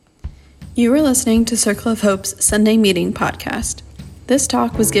You are listening to Circle of Hope's Sunday Meeting podcast. This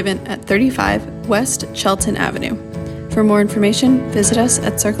talk was given at 35 West Shelton Avenue. For more information, visit us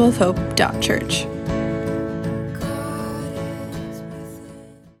at circleofhope.church.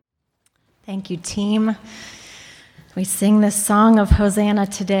 Thank you, team. We sing this song of Hosanna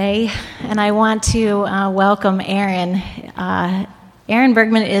today, and I want to welcome Aaron. Aaron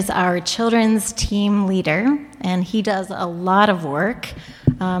Bergmann is our children's team leader, and he does a lot of work.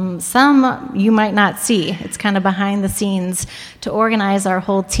 Some you might not see. It's kind of behind the scenes to organize our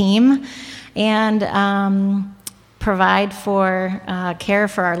whole team and provide for care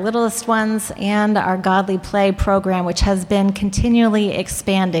for our littlest ones and our Godly Play program, which has been continually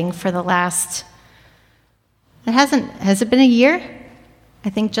expanding for the last, has it been a year?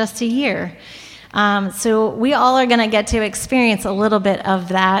 I think just a year. So we all are going to get to experience a little bit of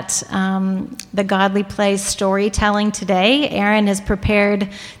that, the Godly Play storytelling today. Aaron is prepared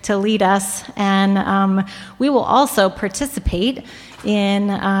to lead us, and we will also participate in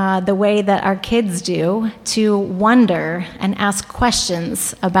the way that our kids do to wonder and ask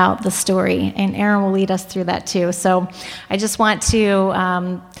questions about the story, and Aaron will lead us through that too. So I just want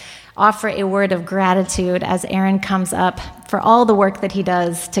to offer a word of gratitude as Aaron comes up for all the work that he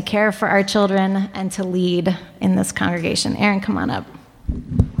does to care for our children and to lead in this congregation. Aaron, come on up.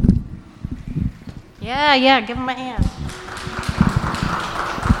 Yeah, give him a hand.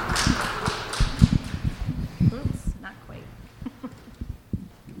 Oops, not quite.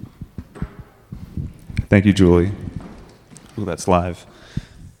 Thank you, Julie. Ooh, that's live.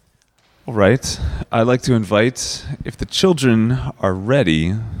 All right, I'd like to invite, if the children are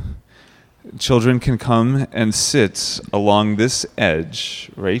ready, children can come and sit along this edge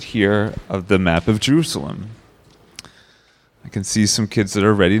right here of the map of Jerusalem. I can see some kids that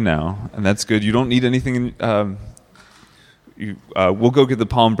are ready now, and that's good. You don't need anything. We'll go get the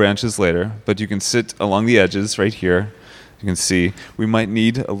palm branches later, but you can sit along the edges right here. You can see we might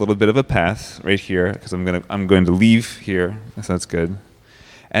need a little bit of a path right here because I'm going to leave here, so that's good.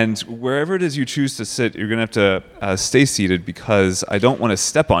 And wherever it is you choose to sit, you're going to have to stay seated because I don't want to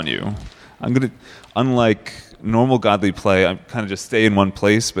step on you. I'm going to, unlike normal Godly Play, I'm kind of just stay in one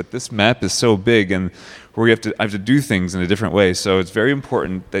place, but this map is so big and I have to do things in a different way. So it's very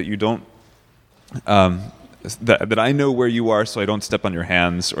important that you don't, that I know where you are so I don't step on your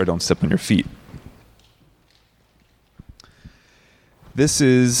hands or I don't step on your feet. This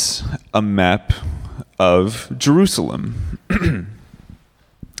is a map of Jerusalem. And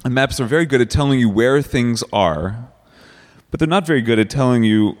maps are very good at telling you where things are, but they're not very good at telling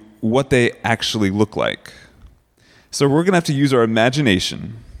you what they actually look like. So we're going to have to use our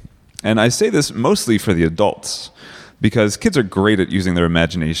imagination. And I say this mostly for the adults, because kids are great at using their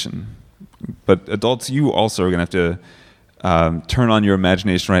imagination. But adults, you also are going to have to turn on your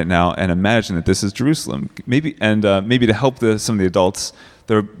imagination right now and imagine that this is Jerusalem. Maybe to help some of the adults,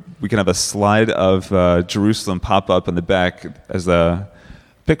 we can have a slide of Jerusalem pop up in the back as a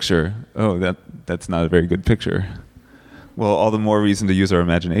picture. Oh, that's not a very good picture. Well, all the more reason to use our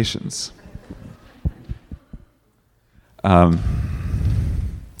imaginations.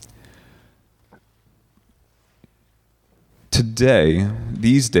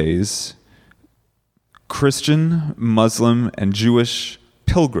 These days, Christian, Muslim, and Jewish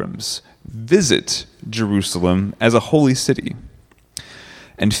pilgrims visit Jerusalem as a holy city.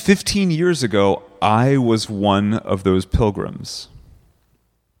 And 15 years ago, I was one of those pilgrims.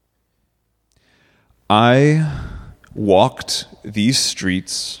 I walked these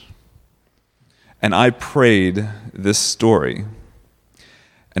streets and I prayed this story,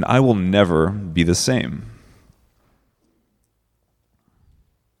 and I will never be the same.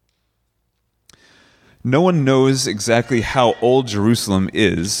 No one knows exactly how old Jerusalem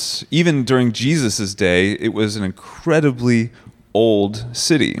is. Even during Jesus' day, it was an incredibly old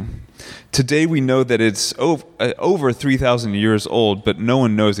city. Today we know that it's over 3,000 years old, but no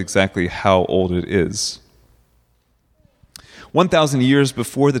one knows exactly how old it is. 1,000 years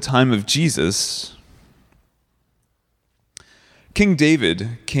before the time of Jesus, King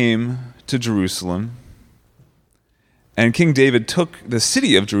David came to Jerusalem, and King David took the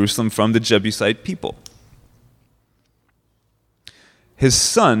city of Jerusalem from the Jebusite people. His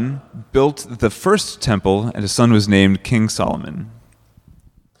son built the first temple, and his son was named King Solomon.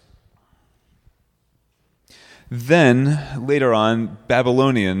 Then, later on,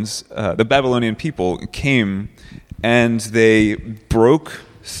 the Babylonian people came and they broke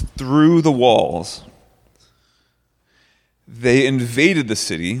through the walls. They invaded the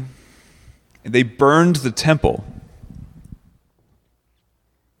city. They burned the temple.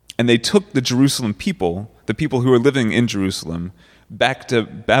 And they took the Jerusalem people, the people who were living in Jerusalem, back to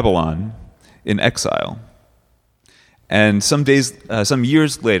Babylon. in exile. And some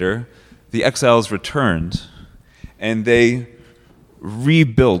years later, the exiles returned, and they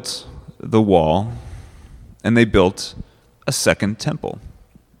rebuilt the wall, and they built a second temple.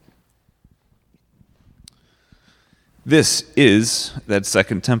 This is that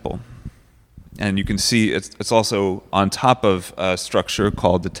second temple. And you can see it's also on top of a structure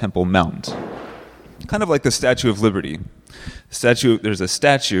called the Temple Mount. Kind of like the Statue of Liberty. There's a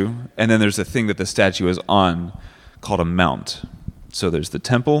statue, and then there's a thing that the statue is on called a mount. So there's the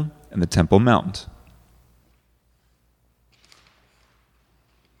temple and the Temple Mount.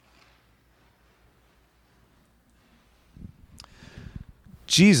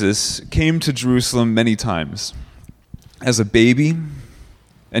 Jesus came to Jerusalem many times, as a baby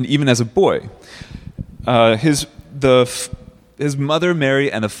and even as a boy. His mother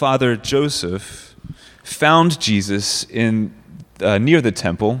Mary and the father Joseph found Jesus near the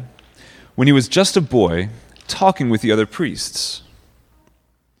temple when he was just a boy, talking with the other priests.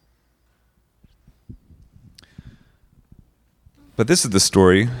 But this is the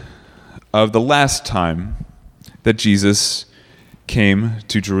story of the last time that Jesus came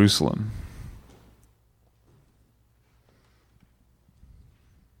to Jerusalem.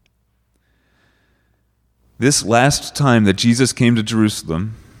 This last time that Jesus came to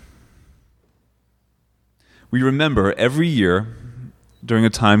Jerusalem, we remember every year during a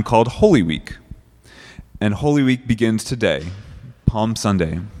time called Holy Week. And Holy Week begins today, Palm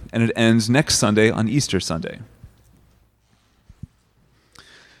Sunday, and it ends next Sunday on Easter Sunday.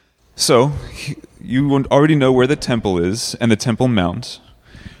 So, you already know where the temple is and the Temple Mount.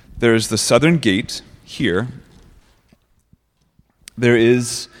 There's the southern gate here. There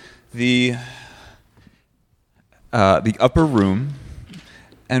is the upper room,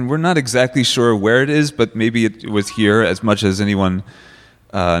 and we're not exactly sure where it is, but maybe it was here as much as anyone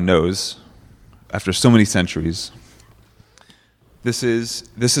knows after so many centuries. This is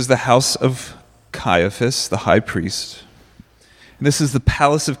the house of Caiaphas, the high priest. And this is the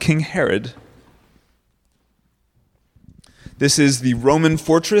palace of King Herod. This is the Roman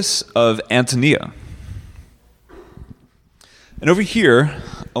fortress of Antonia. And over here,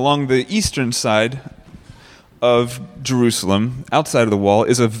 along the eastern side of Jerusalem, outside of the wall,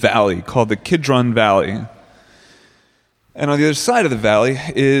 is a valley called the Kidron Valley. And on the other side of the valley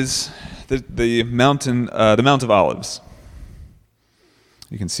is the Mount of Olives.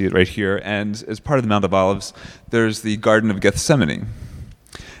 You can see it right here. And as part of the Mount of Olives, there's the Garden of Gethsemane.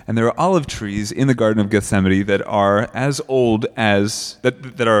 And there are olive trees in the Garden of Gethsemane that are as old as,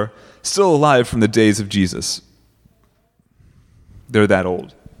 that are still alive from the days of Jesus. They're that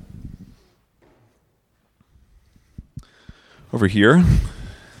old. Over here,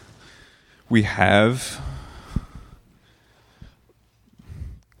 we have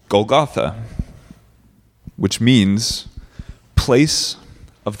Golgotha, which means place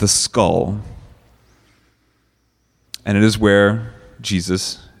of the skull. And it is where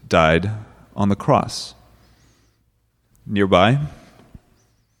Jesus died on the cross. Nearby,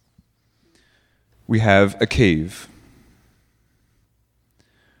 we have a cave,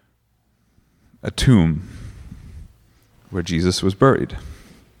 a tomb where Jesus was buried.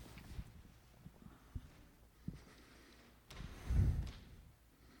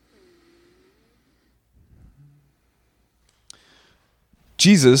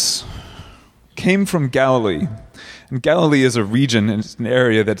 Jesus came from Galilee. And Galilee is a region, and it's an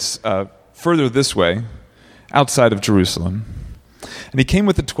area that's further this way, outside of Jerusalem. And he came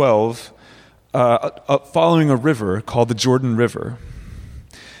with the 12 following a river called the Jordan River.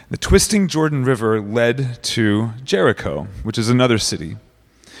 The twisting Jordan River led to Jericho, which is another city.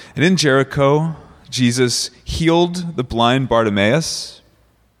 And in Jericho, Jesus healed the blind Bartimaeus,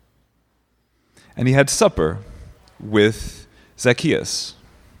 and he had supper with Zacchaeus.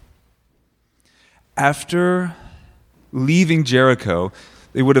 After leaving Jericho,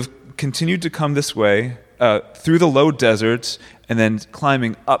 they would have continued to come this way through the low desert and then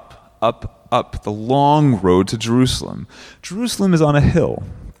climbing up the long road to Jerusalem. Jerusalem is on a hill.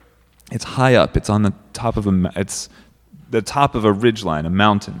 It's high up. It's on the top of a ridge line, a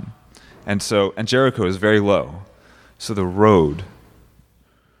mountain. And Jericho is very low. So the road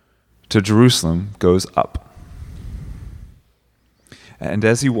to Jerusalem goes up. And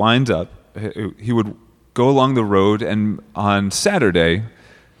as he winds up, he would go along the road, and on Saturday,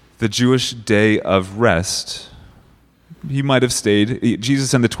 the Jewish day of rest,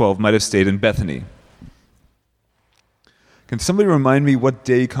 Jesus and the 12 might have stayed in Bethany. Can somebody remind me what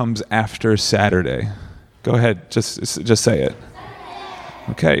day comes after Saturday? Go ahead, just say it.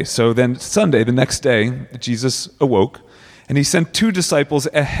 Okay, so then Sunday, the next day, Jesus awoke, and he sent 2 disciples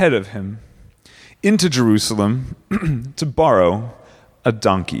ahead of him into Jerusalem to borrow a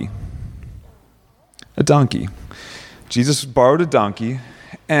donkey. A donkey. Jesus borrowed a donkey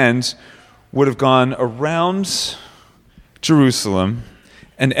and would have gone around Jerusalem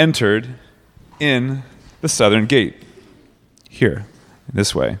and entered in the southern gate, here,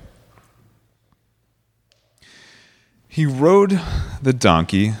 this way. He rode the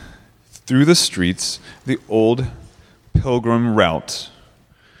donkey through the streets, the old pilgrim route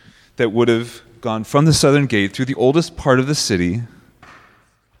that would have gone from the southern gate through the oldest part of the city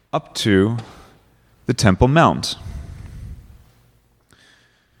up to the Temple Mount.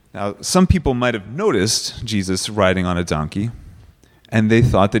 Now, some people might have noticed Jesus riding on a donkey, and they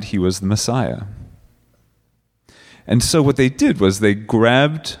thought that he was the Messiah. And so what they did was they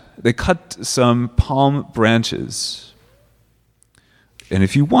cut some palm branches. And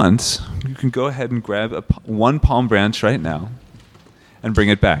if you want, you can go ahead and grab one palm branch right now and bring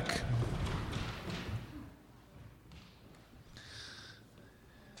it back.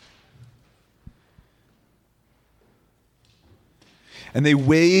 And they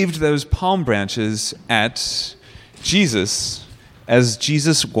waved those palm branches at Jesus as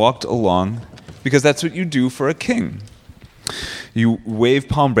Jesus walked along, because that's what you do for a king. You wave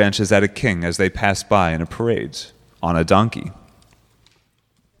palm branches at a king as they pass by in a parade on a donkey.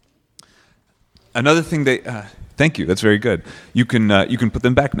 Another thing thank you, that's very good. You can put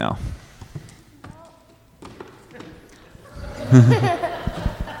them back now.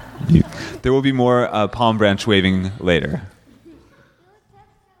 There will be more palm branch waving later.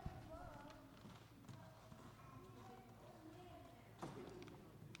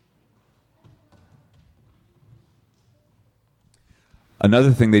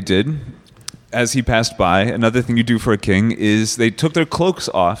 Another thing they did, as he passed by, another thing you do for a king, is they took their cloaks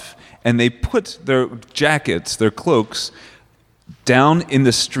off and they put their jackets, their cloaks, down in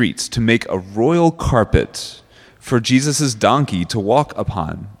the streets to make a royal carpet for Jesus' donkey to walk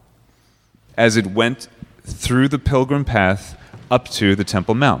upon as it went through the pilgrim path up to the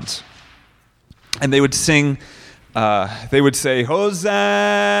Temple Mount. And they would sing, they would say,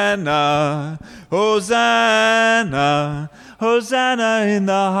 Hosanna, Hosanna, Hosanna in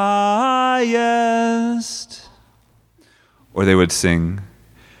the highest. Or they would sing,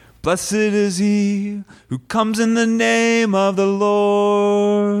 Blessed is he who comes in the name of the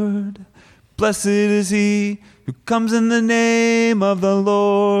Lord. Blessed is he who comes in the name of the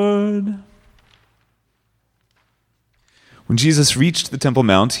Lord. When Jesus reached the Temple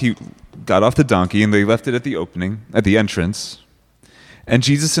Mount, he got off the donkey and they left it at the opening, at the entrance. And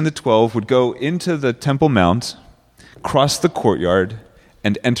Jesus and the 12 would go into the Temple Mount, cross the courtyard,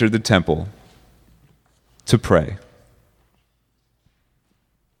 and enter the temple to pray.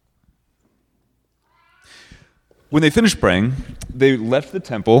 When they finished praying, they left the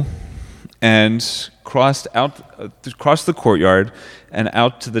temple and crossed the courtyard and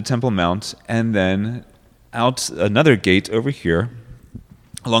out to the Temple Mount, and then out another gate over here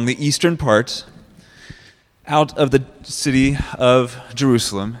along the eastern part, out of the city of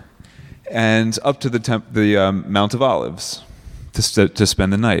Jerusalem, and up to the Mount of Olives to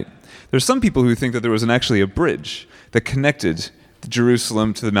spend the night. There's some people who think that there was actually a bridge that connected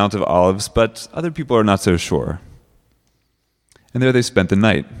Jerusalem to the Mount of Olives, but other people are not so sure. And there they spent the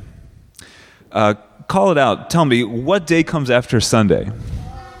night. Call it out. Tell me, what day comes after Sunday?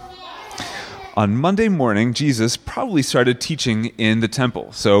 On Monday morning, Jesus probably started teaching in the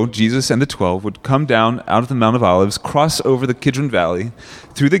temple. So Jesus and the 12 would come down out of the Mount of Olives, cross over the Kidron Valley,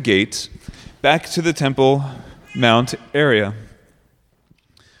 through the gate, back to the Temple Mount area,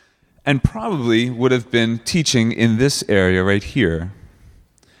 and probably would have been teaching in this area right here,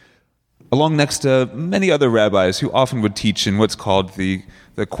 along next to many other rabbis who often would teach in what's called the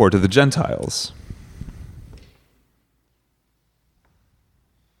court of the Gentiles.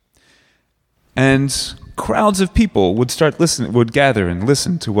 And crowds of people would gather and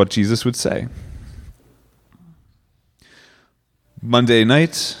listen to what Jesus would say. Monday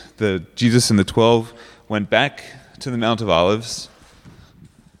night, Jesus and the 12 went back to the Mount of Olives,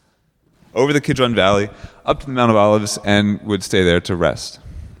 over the Kidron Valley, up to the Mount of Olives, and would stay there to rest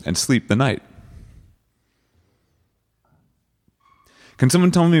and sleep the night. Can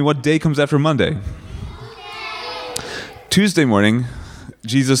someone tell me what day comes after Monday? Tuesday morning,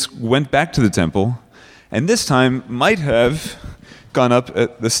 Jesus went back to the temple, and this time might have gone up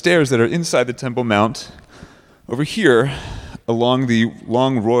the stairs that are inside the Temple Mount, over here, along the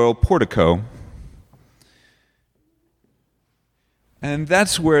long royal portico. And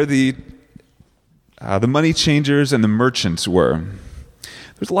that's where the money changers and the merchants were.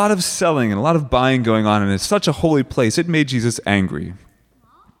 There's a lot of selling and a lot of buying going on, and it's such a holy place. It made Jesus angry.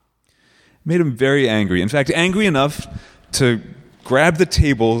 Made him very angry. In fact, angry enough to grab the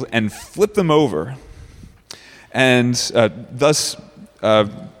tables and flip them over, and thus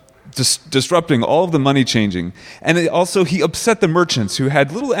disrupting all of the money changing. And he upset the merchants who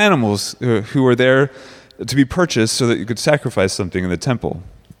had little animals who were there to be purchased so that you could sacrifice something in the temple.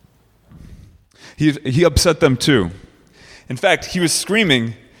 He upset them too. In fact, he was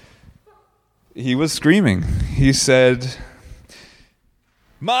screaming. He said,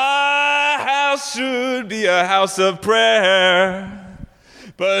 "My house should be a house of prayer,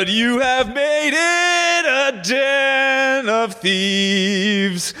 but you have made it a den of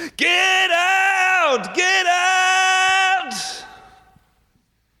thieves. Get out! Get out!"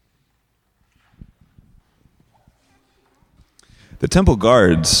 The temple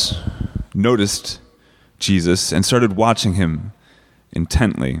guards noticed Jesus and started watching him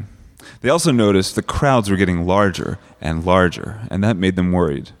intently. They also noticed the crowds were getting larger and larger, and that made them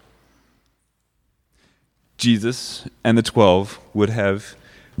worried. Jesus and the 12 would have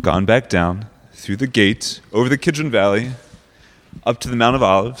gone back down through the gate, over the Kidron Valley, up to the Mount of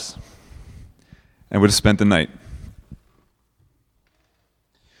Olives, and would have spent the night.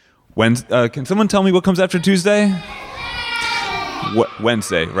 Can someone tell me what comes after Tuesday?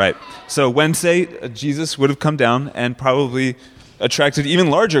 Wednesday, right. So Wednesday, Jesus would have come down and probably attracted even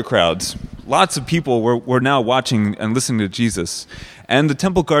larger crowds. Lots of people were now watching and listening to Jesus. And the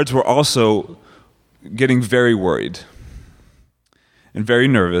temple guards were also getting very worried and very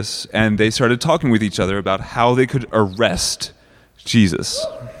nervous, and they started talking with each other about how they could arrest Jesus.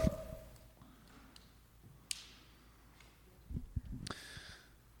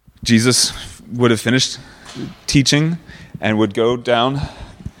 Jesus would have finished teaching and would go down,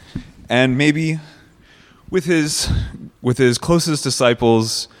 and maybe with his closest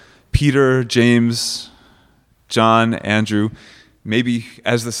disciples, Peter, James, John, Andrew, maybe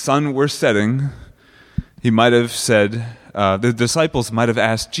as the sun were setting, he might have said, the disciples might have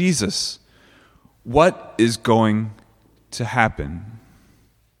asked Jesus, "What is going to happen?"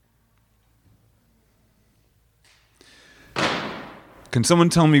 Can someone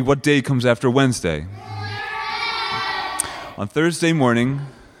tell me what day comes after Wednesday? On Thursday morning,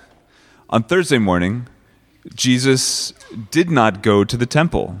 Jesus did not go to the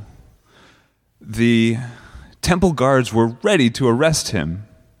temple. The temple guards were ready to arrest him,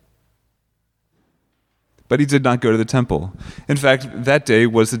 but he did not go to the temple. In fact, that day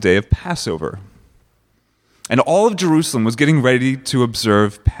was the day of Passover. And all of Jerusalem was getting ready to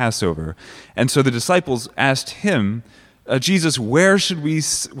observe Passover. And so the disciples asked him, Jesus, where should we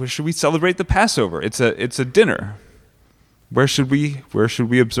celebrate the Passover? It's a dinner. Where should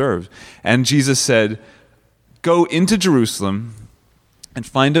we observe? And Jesus said, "Go into Jerusalem and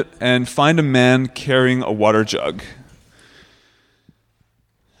find a man carrying a water jug.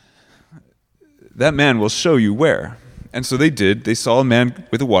 That man will show you where." And so they did. They saw a man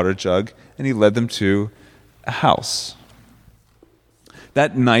with a water jug, and he led them to a house.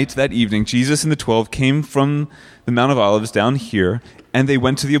 That night, that evening, Jesus and the 12 came from the Mount of Olives down here, and they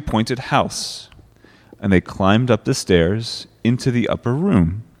went to the appointed house. And they climbed up the stairs into the upper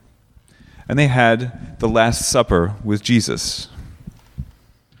room. And they had the Last Supper with Jesus.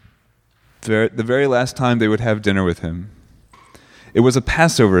 The very last time they would have dinner with him. It was a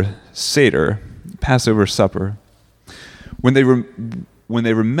Passover Seder, Passover supper, when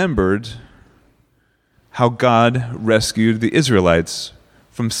they remembered how God rescued the Israelites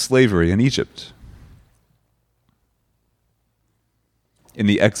from slavery in Egypt in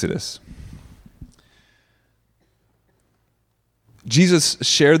the Exodus. Jesus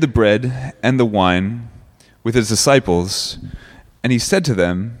shared the bread and the wine with his disciples, and he said to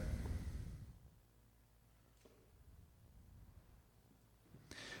them,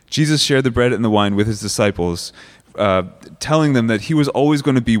 Jesus shared the bread and the wine with his disciples, telling them that he was always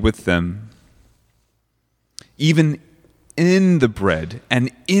going to be with them, even in the bread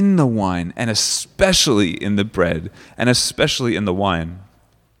and in the wine, and especially in the bread and especially in the wine.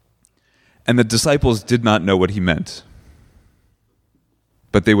 And the disciples did not know what he meant,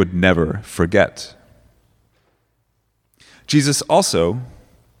 but they would never forget. Jesus also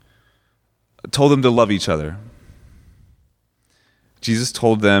told them to love each other. Jesus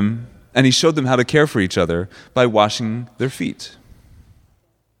told them, and he showed them how to care for each other by washing their feet.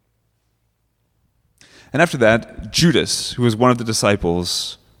 And after that, Judas, who was one of the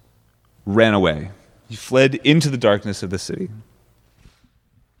disciples, ran away. He fled into the darkness of the city.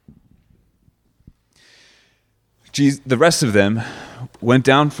 The rest of them went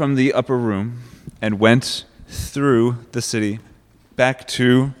down from the upper room and went through the city back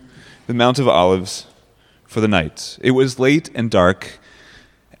to the Mount of Olives for the night. It was late and dark,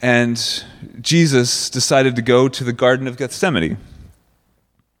 and Jesus decided to go to the Garden of Gethsemane.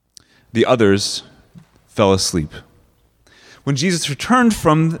 The others fell asleep. When Jesus returned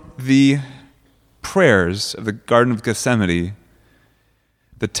from the prayers of the Garden of Gethsemane,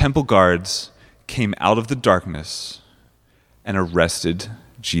 the temple guards came out of the darkness and arrested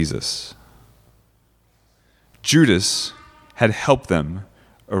Jesus. Judas had helped them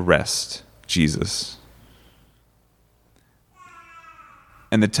arrest Jesus.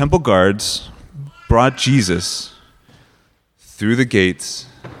 And the temple guards brought Jesus through the gates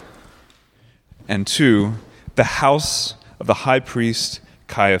and to the house of the high priest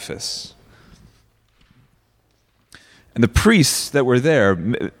Caiaphas. And the priests that were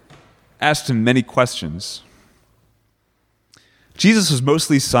there asked him many questions. Jesus was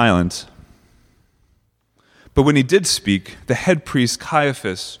mostly silent, but when he did speak, the head priest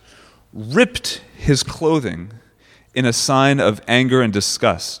Caiaphas ripped his clothing in a sign of anger and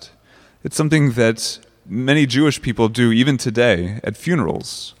disgust. It's something that many Jewish people do even today at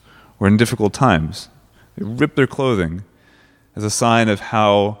funerals or in difficult times. They rip their clothing as a sign of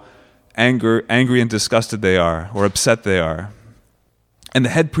how angry and disgusted they are or upset they are. And the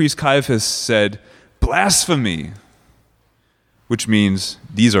head priest Caiaphas said, "Blasphemy," which means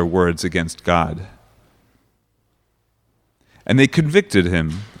these are words against God. And they convicted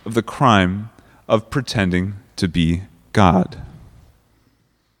him of the crime of pretending to be God.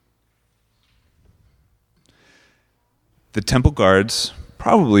 The temple guards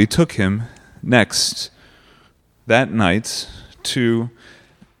probably took him next that night to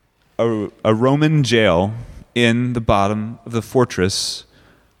a Roman jail in the bottom of the fortress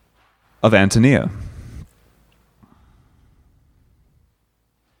of Antonia.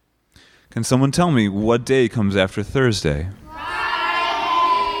 Can someone tell me what day comes after Thursday?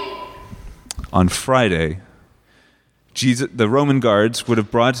 Friday! On Friday, the Roman guards would have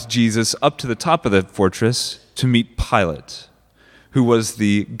brought Jesus up to the top of the fortress to meet Pilate, who was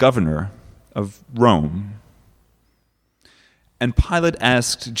the governor of Rome. And Pilate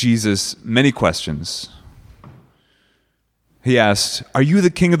asked Jesus many questions. He asked, "Are you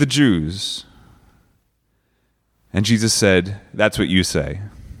the king of the Jews?" And Jesus said, "That's what you say."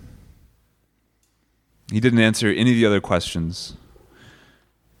 He didn't answer any of the other questions.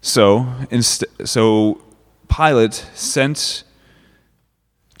 So Pilate sent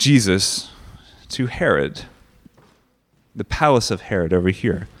Jesus to Herod, the palace of Herod over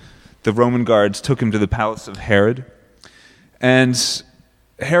here. The Roman guards took him to the palace of Herod, and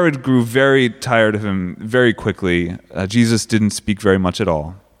Herod grew very tired of him very quickly. Jesus didn't speak very much at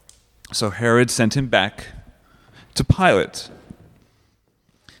all. So Herod sent him back to Pilate,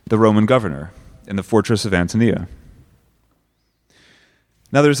 the Roman governor, in the fortress of Antonia.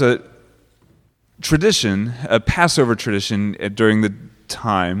 Now there's a tradition, a Passover tradition during the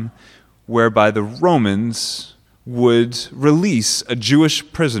time, whereby the Romans would release a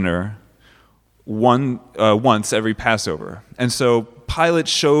Jewish prisoner once every Passover. And so Pilate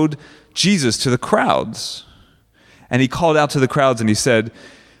showed Jesus to the crowds, and he called out to the crowds and he said,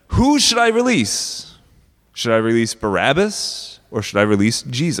 "Who should I release? Should I release Barabbas or should I release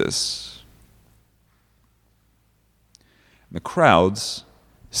Jesus?" The crowds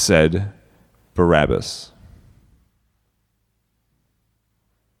said Barabbas.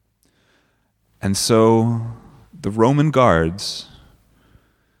 And so the Roman guards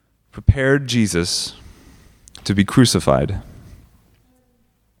prepared Jesus to be crucified.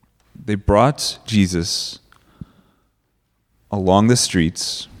 They brought Jesus along the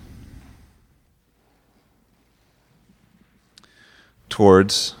streets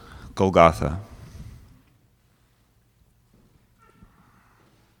towards Golgotha.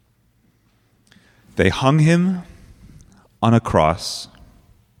 They hung him on a cross,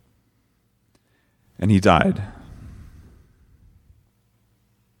 and he died.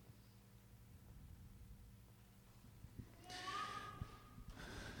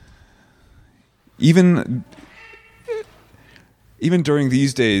 Even during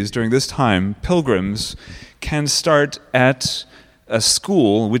these days, during this time, pilgrims can start at a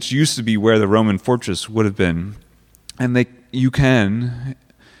school, which used to be where the Roman fortress would have been, and you can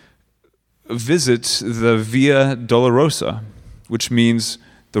visit the Via Dolorosa, which means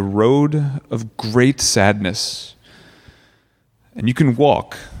the road of great sadness. And you can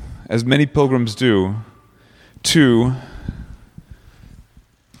walk, as many pilgrims do, to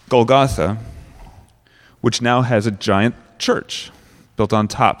Golgotha, which now has a giant church built on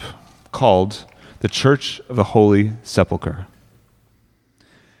top called the Church of the Holy Sepulchre.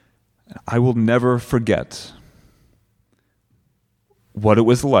 I will never forget what it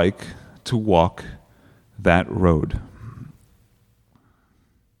was like to walk that road.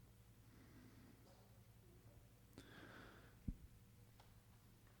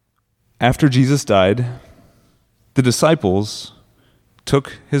 After Jesus died, the disciples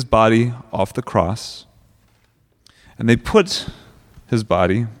took his body off the cross, and they put his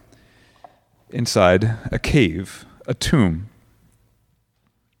body inside a cave, a tomb,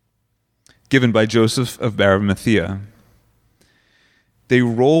 given by Joseph of Arimathea. They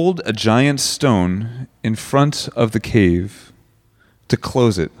rolled a giant stone in front of the cave to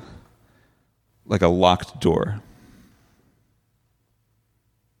close it like a locked door.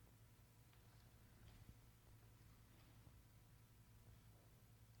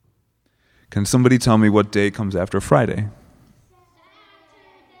 Can somebody tell me what day comes after Friday?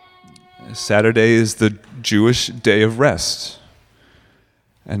 Saturday is the Jewish day of rest.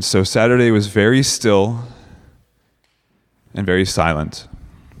 And so Saturday was very still and very silent.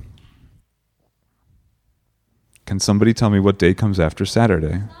 Can somebody tell me what day comes after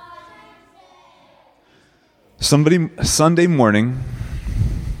Saturday? Sunday morning,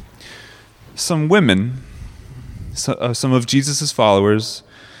 some women, some of Jesus' followers,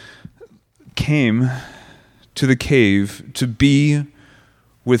 came to the cave to be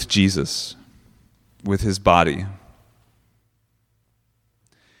with Jesus, with his body.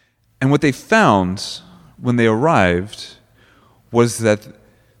 And what they found when they arrived was that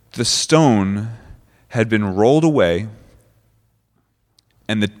the stone had been rolled away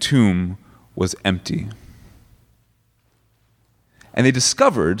and the tomb was empty. And they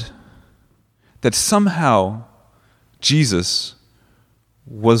discovered that somehow Jesus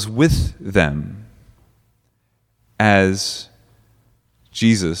was with them as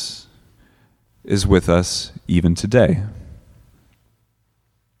Jesus is with us even today.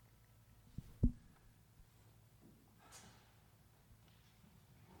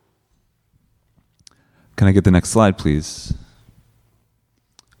 Can I get the next slide, please?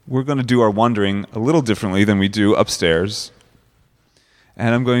 We're going to do our wandering a little differently than we do upstairs.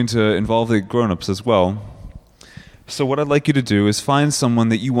 And I'm going to involve the grown-ups as well. So what I'd like you to do is find someone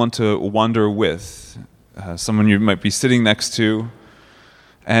that you want to wander with, someone you might be sitting next to.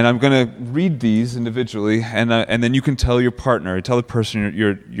 And I'm going to read these individually, and then you can tell your partner, tell the person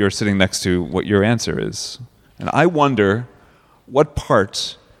you're sitting next to what your answer is. And I wonder what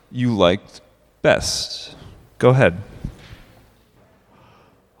part you liked best. Go ahead.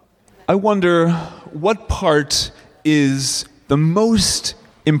 I wonder what part is the most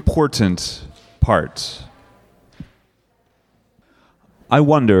important part. I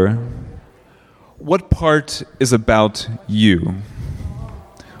wonder what part is about you,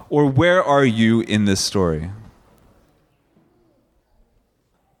 or where are you in this story?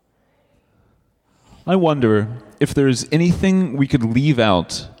 I wonder if there's anything we could leave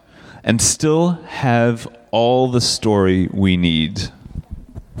out and still have all the story we need.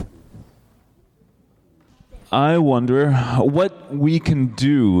 I wonder what we can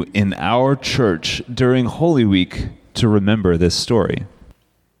do in our church during Holy Week to remember this story.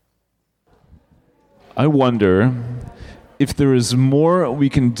 I wonder if there is more we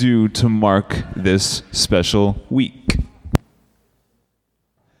can do to mark this special week.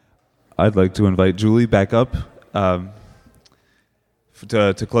 I'd like to invite Julie back up to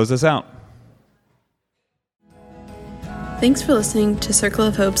close us out. Thanks for listening to Circle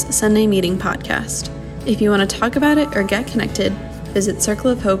of Hope's Sunday Meeting podcast. If you want to talk about it or get connected, visit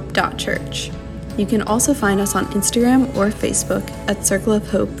circleofhope.church. You can also find us on Instagram or Facebook at Circle of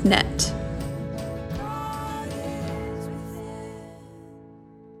Hope Net.